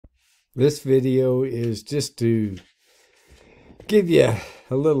This video is just to give you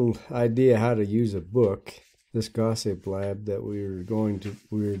a little idea how to use a book. This gossip lab that we're doing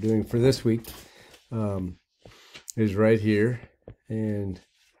for this week is right here, and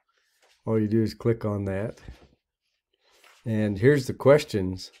all you do is click on that. And here's the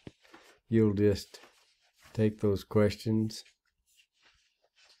questions. You'll just take those questions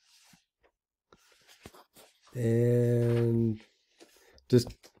and just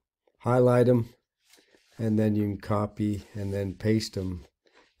highlight them, and then you can copy and then paste them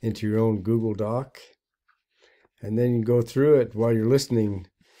into your own Google Doc, and then you can go through it while you're listening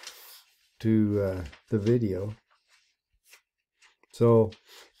to the video. So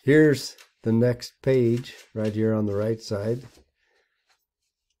here's the next page right here on the right side.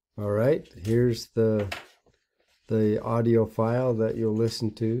 All right, here's the audio file that you'll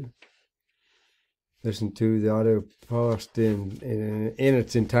listen to the audio post in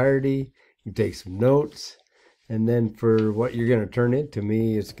its entirety. You take some notes, and then for what you're going to turn into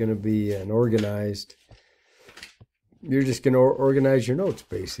me, it's going to be an organized. You're just going to organize your notes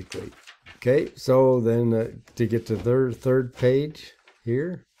basically. Okay, so then to get to the third page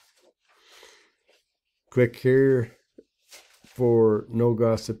here, click here for No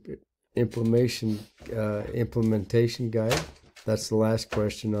Gossip implementation guide. That's the last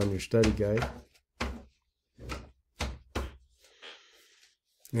question on your study guide.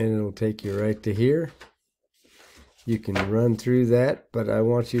 And it'll take you right to here. You can run through that, but I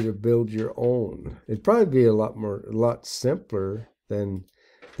want you to build your own. It'd probably be a lot simpler than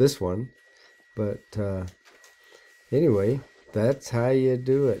this one, but anyway, that's how you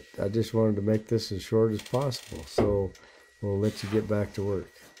do it. I just wanted to make this as short as possible, so we'll let you get back to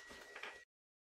work.